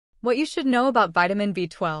What you should know about vitamin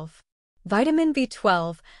B12. Vitamin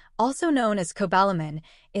B12, also known as cobalamin,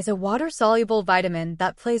 is a water-soluble vitamin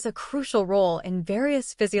that plays a crucial role in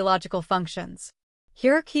various physiological functions.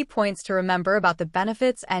 Here are key points to remember about the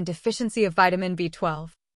benefits and deficiency of vitamin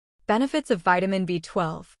B12. Benefits of vitamin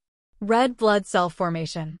B12. Red blood cell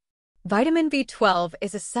formation. Vitamin B12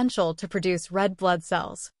 is essential to produce red blood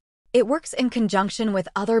cells. It works in conjunction with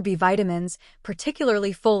other B vitamins,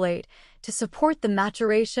 particularly folate, to support the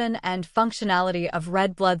maturation and functionality of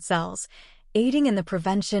red blood cells, aiding in the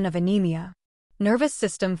prevention of anemia. Nervous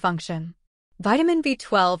system function. Vitamin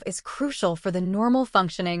B12 is crucial for the normal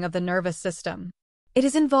functioning of the nervous system. It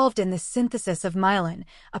is involved in the synthesis of myelin,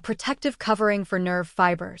 a protective covering for nerve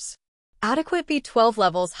fibers. Adequate B12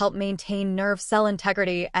 levels help maintain nerve cell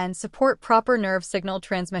integrity and support proper nerve signal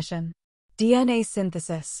transmission. DNA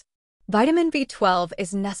synthesis. Vitamin B12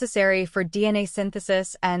 is necessary for DNA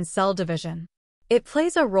synthesis and cell division. It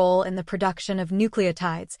plays a role in the production of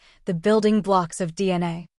nucleotides, the building blocks of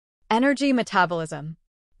DNA. Energy metabolism.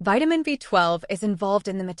 Vitamin B12 is involved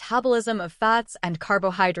in the metabolism of fats and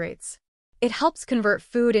carbohydrates. It helps convert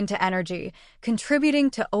food into energy, contributing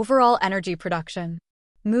to overall energy production.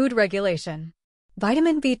 Mood regulation.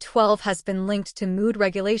 Vitamin B12 has been linked to mood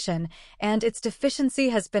regulation, and its deficiency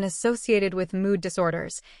has been associated with mood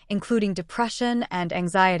disorders, including depression and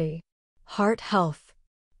anxiety. Heart health.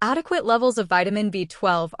 Adequate levels of vitamin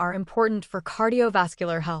B12 are important for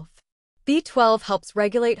cardiovascular health. B12 helps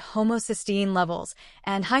regulate homocysteine levels,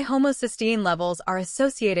 and high homocysteine levels are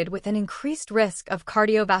associated with an increased risk of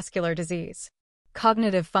cardiovascular disease.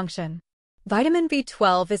 Cognitive function. Vitamin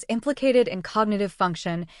B12 is implicated in cognitive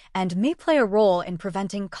function and may play a role in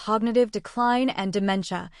preventing cognitive decline and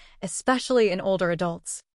dementia, especially in older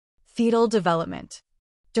adults. Fetal development.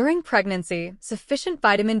 During pregnancy, sufficient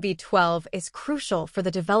vitamin B12 is crucial for the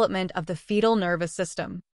development of the fetal nervous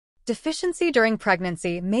system. Deficiency during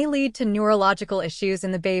pregnancy may lead to neurological issues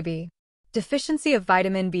in the baby. Deficiency of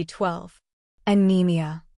vitamin B12.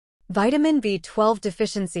 Anemia. Vitamin B12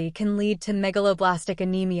 deficiency can lead to megaloblastic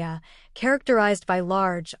anemia, characterized by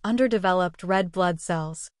large, underdeveloped red blood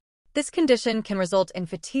cells. This condition can result in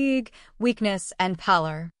fatigue, weakness, and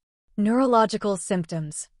pallor. Neurological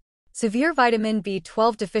symptoms. Severe vitamin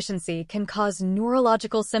B12 deficiency can cause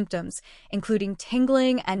neurological symptoms, including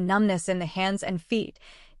tingling and numbness in the hands and feet,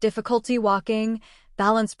 difficulty walking,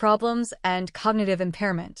 balance problems, and cognitive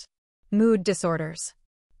impairment. Mood disorders.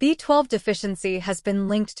 B12 deficiency has been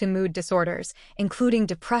linked to mood disorders, including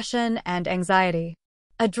depression and anxiety.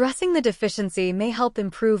 Addressing the deficiency may help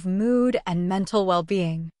improve mood and mental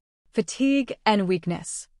well-being. Fatigue and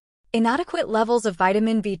weakness. Inadequate levels of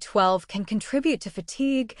vitamin B12 can contribute to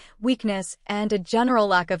fatigue, weakness, and a general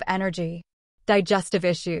lack of energy. Digestive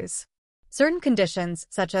issues. Certain conditions,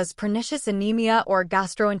 such as pernicious anemia or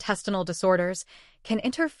gastrointestinal disorders, can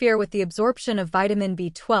interfere with the absorption of vitamin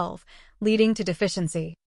B12, leading to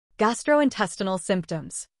deficiency. Gastrointestinal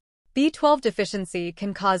symptoms. B12 deficiency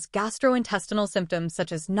can cause gastrointestinal symptoms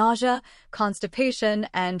such as nausea, constipation,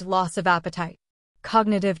 and loss of appetite.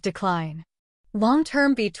 Cognitive decline.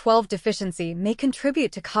 Long-term B12 deficiency may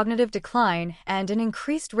contribute to cognitive decline and an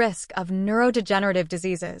increased risk of neurodegenerative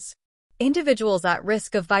diseases. Individuals at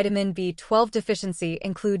risk of vitamin B12 deficiency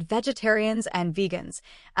include vegetarians and vegans,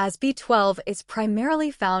 as B12 is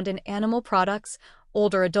primarily found in animal products,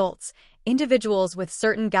 older adults, individuals with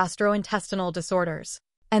certain gastrointestinal disorders,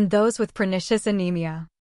 and those with pernicious anemia.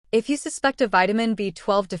 If you suspect a vitamin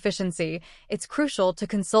B12 deficiency, it's crucial to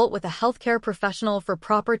consult with a healthcare professional for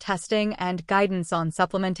proper testing and guidance on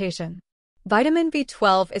supplementation. Vitamin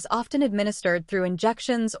B12 is often administered through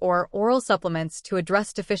injections or oral supplements to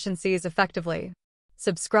address deficiencies effectively.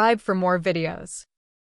 Subscribe for more videos.